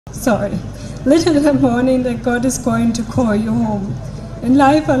Sorry. Little in the morning that God is going to call you home. In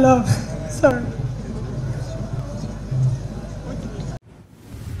life I love. Sorry.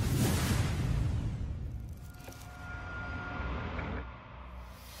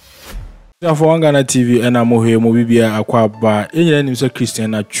 For Ghana TV and I'm here Mobibia Aquaba in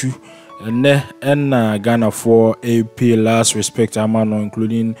Christian Atsu and Ghana for AP last respect amano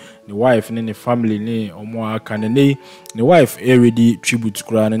including the wife and the family ne omo akanene the wife already tribute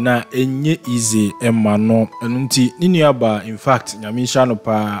kura na enye easy emano enunti ninuaba in fact nyamisha no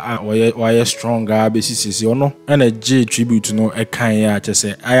pa why stronger besisi ono na J tribute no ekan ya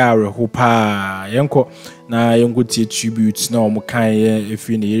chese ayare ho pa yenko na yenko tie tribute na omo kan ye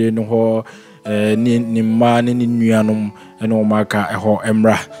efi ne yire no ho ni ma ni nuanom ene o maka eho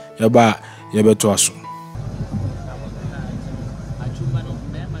emra yeba yebeto aso.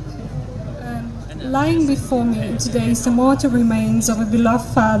 Lying before me today is the mortal remains of a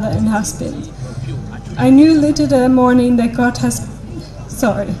beloved father and husband. I knew little the morning that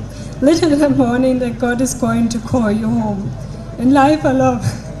little the morning that God is going to call you home. In life I love.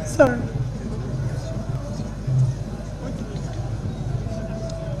 Sorry.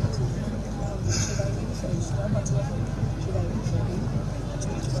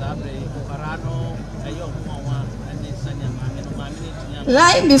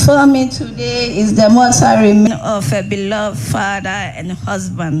 Lying before me today is the mortal remains of a beloved father and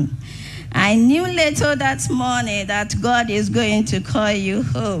husband. I knew later that morning that God is going to call you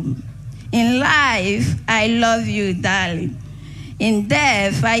home. In life, I love you, darling. In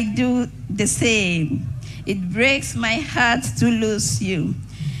death, I do the same. It breaks my heart to lose you.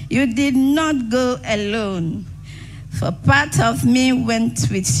 You did not go alone, for part of me went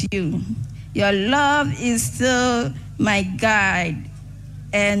with you. Your love is still my guide.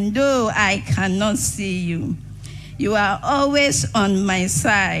 And though I cannot see you, you are always on my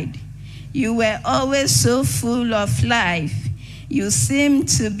side. You were always so full of life. You seem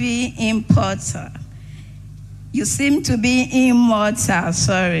to be immortal. Your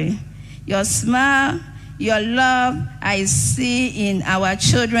smile, your love, I see in our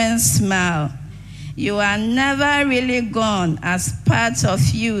children's smile. You are never really gone, as part of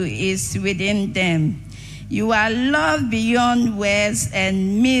you is within them. You are loved beyond words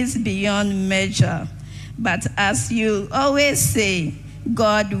and missed beyond measure. But as you always say,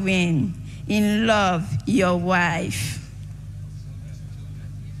 God win. In love, your wife.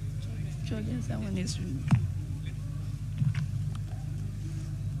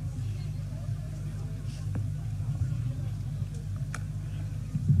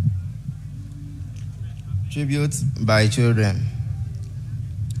 Tribute by children.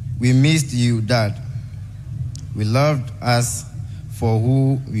 We missed you, Dad. We loved us for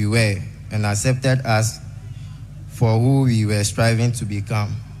who we were and accepted us for who we were striving to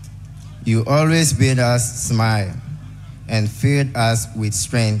become. You always made us smile and filled us with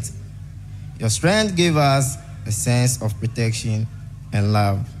strength. Your strength gave us a sense of protection and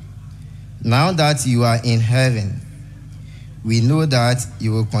love. Now that you are in heaven, we know that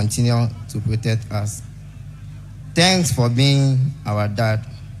you will continue to protect us. Thanks for being our dad.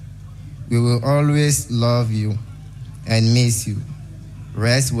 We will always love you and miss you.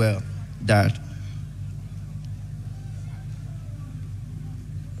 Rest well, Dad.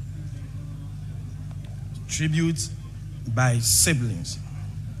 Tribute by siblings.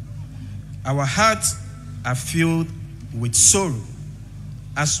 Our hearts are filled with sorrow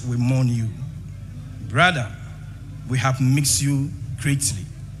as we mourn you. Brother, we have missed you greatly.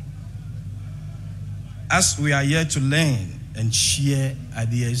 As we are here to learn and share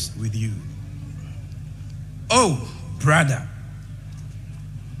ideas with you. Oh, brother,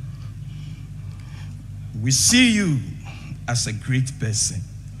 we see you as a great person.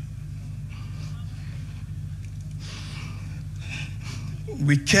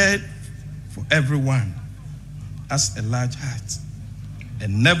 We cared for everyone as a large heart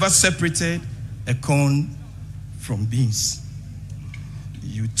and never separated a corn from beans.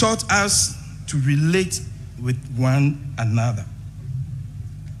 You taught us to relate with one another.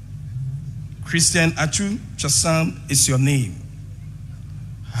 Christian Atsu is your name.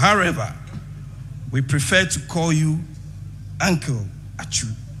 However, we prefer to call you Uncle Atsu.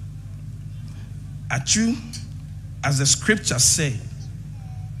 Atsu, as the scripture said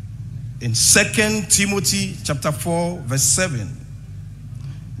in 2 Timothy chapter 4, verse 7,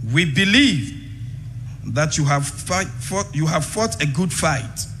 we believe that you have fought a good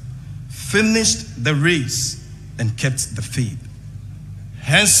fight, finished the race, and kept the faith.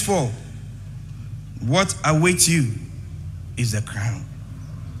 Henceforth, what awaits you is the crown.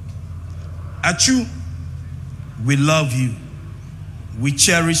 Atsu, we love you. we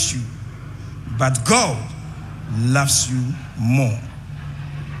cherish you, but God loves you more.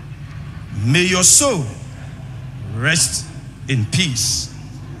 May your soul rest in peace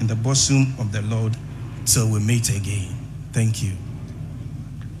in the bosom of the Lord till we meet again. Thank you.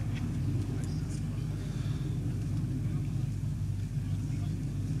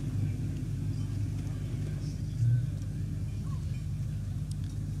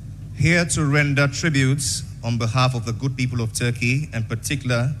 Here to render tributes on behalf of the good people of Turkey, and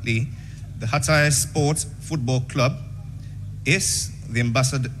particularly the Hatay Sport Football Club, is the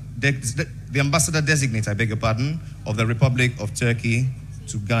ambassador designate, I beg your pardon, of the Republic of Turkey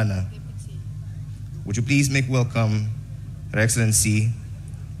to Ghana. Would you please make welcome Her Excellency?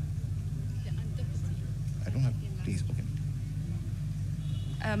 I don't have, please,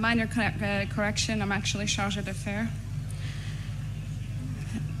 okay. Minor correction, I'm actually chargé d'affaires.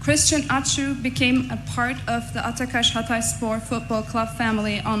 Christian Atsu became a part of the Atakash Hatay Sport Football Club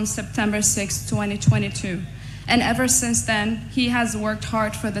family on September 6, 2022. And ever since then, he has worked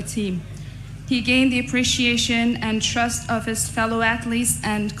hard for the team. He gained the appreciation and trust of his fellow athletes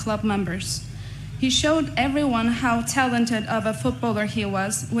and club members. He showed everyone how talented of a footballer he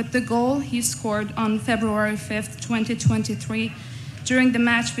was with the goal he scored on February 5, 2023, during the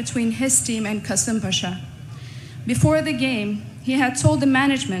match between his team and Kasım Pasha. Before the game, he had told the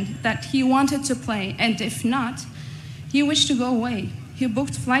management that he wanted to play, and if not, he wished to go away. He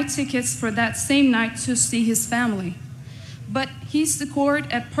booked flight tickets for that same night to see his family. But he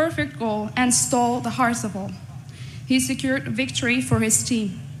scored a perfect goal and stole the hearts of all. He secured victory for his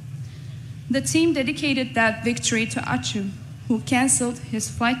team. The team dedicated that victory to Atsu, who canceled his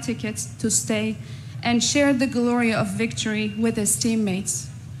flight tickets to stay and shared the glory of victory with his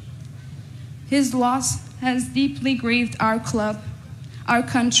teammates. His loss has deeply grieved our club, our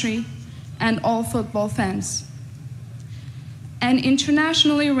country, and all football fans. An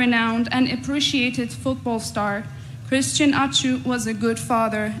internationally renowned and appreciated football star, Christian Atsu was a good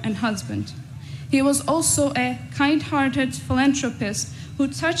father and husband. He was also a kind-hearted philanthropist who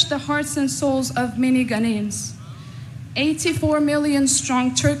touched the hearts and souls of many Ghanaians. 84 million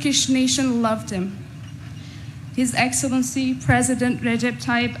strong Turkish nation loved him. His Excellency President Recep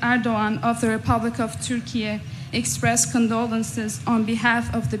Tayyip Erdogan of the Republic of Turkey expressed condolences on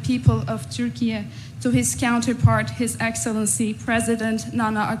behalf of the people of Turkey to his counterpart, His Excellency President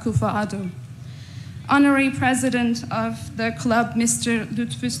Nana Akufo-Addo. Honorary President of the club, Mr.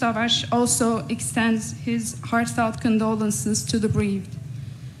 Lütfü Savaş, also extends his heartfelt condolences to the bereaved.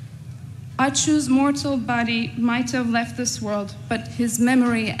 Atsu's mortal body might have left this world, but his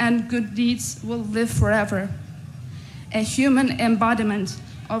memory and good deeds will live forever. A human embodiment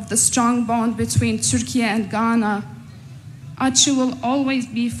of the strong bond between Turkey and Ghana, Atsu will always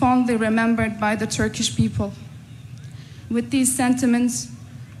be fondly remembered by the Turkish people. With these sentiments,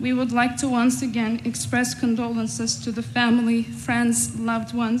 we would like to once again express condolences to the family, friends,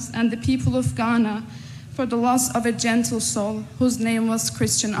 loved ones, and the people of Ghana for the loss of a gentle soul whose name was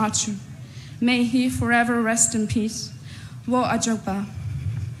Christian Atsu. May he forever rest in peace. Wo Ajogba.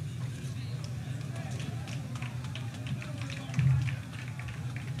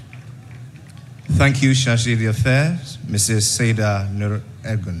 Thank you, Chargé d'Affaires, Mrs. Seda Nur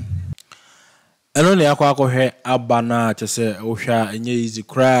Ergun. Eno ne akwa abana chese ohwa enye easy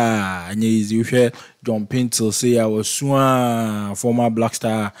cry enye easy ohwe John Pintle say I was former Black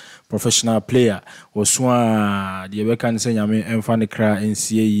Star professional player was the American say nyame emfa ne cry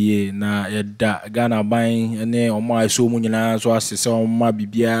NCAA na yeda Ghana ban ene omo aso mu nyina so asese omo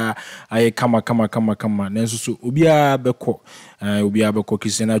bibia aye kama nenso so obia beko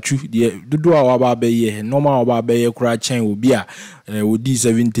Christian Atsu de dodo a waba be ye normal waba be ye cry chen obia odi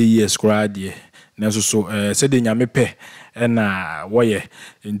 70 years cry de nenso so said nyame pe na woye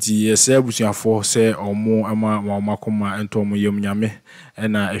nti se abusuafo se omo ama makoma ento omo yem nyame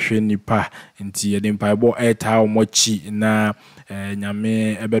na ehwe nipa nti yede mpaebo eta omo chi na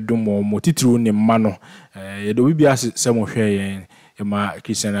nyame ebedom omo titru ne mma no yede bibia se mo hwe yen ma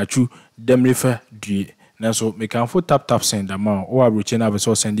Christian Atsu demrefa due nanso me kan fo tap send ama o abroche na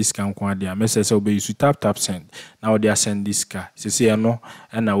so send this kan kwa dia message obe use tap send na o dia send this ka sese no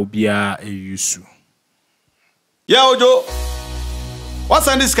na obia eyusu. Yeah, Ojo. What's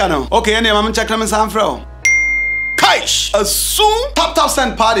on this channel? Okay, anyway, I'm checking them some from. Kaish, as soon tap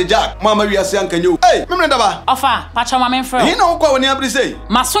send party jack. Mama, we are saying can you? Hey, me daba. Ofa, pacha mama friend. He know kwa when you say.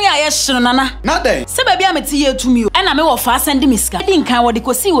 Masonya yeshino nana. Not there. Se baby ameti ye to me. And me wo fa send me ska. Din kan wo de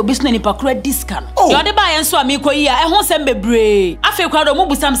kosi wo bisu na nipa kura discount. Yo de ba yen so amiko yi a ehun sem bebre. Afi kwa do mo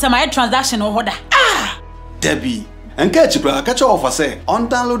busam sem ay transaction wo hoda. Ah, Debbie. enka chipra ka che offer say on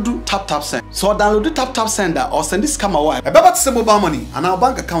download tap send. So download tap send or send this come away. E beba to mobile money and our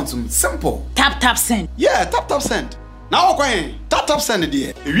bank account simple. Tap send. Yeah, tap send. Now okay, tap send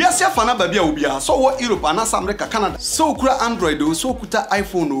there. We are fana baby obia so what Europe and America Canada. So kura Android so kuta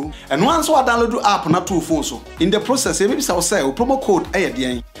iPhone and once we download app na two phones so. In the process maybe say promo code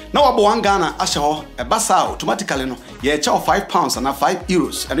ayedian. Now abo one Ghana asho e basa automatically no. Ye chow £5 and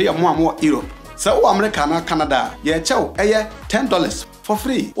 €5 and we are more Europe. So America and Canada ye chow $10 for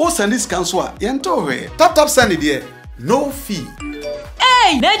free. O send this cancel yento we. Tap send there. No fee.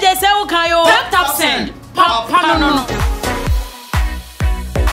 Hey, neje se ukayo. Tap send. Papa no.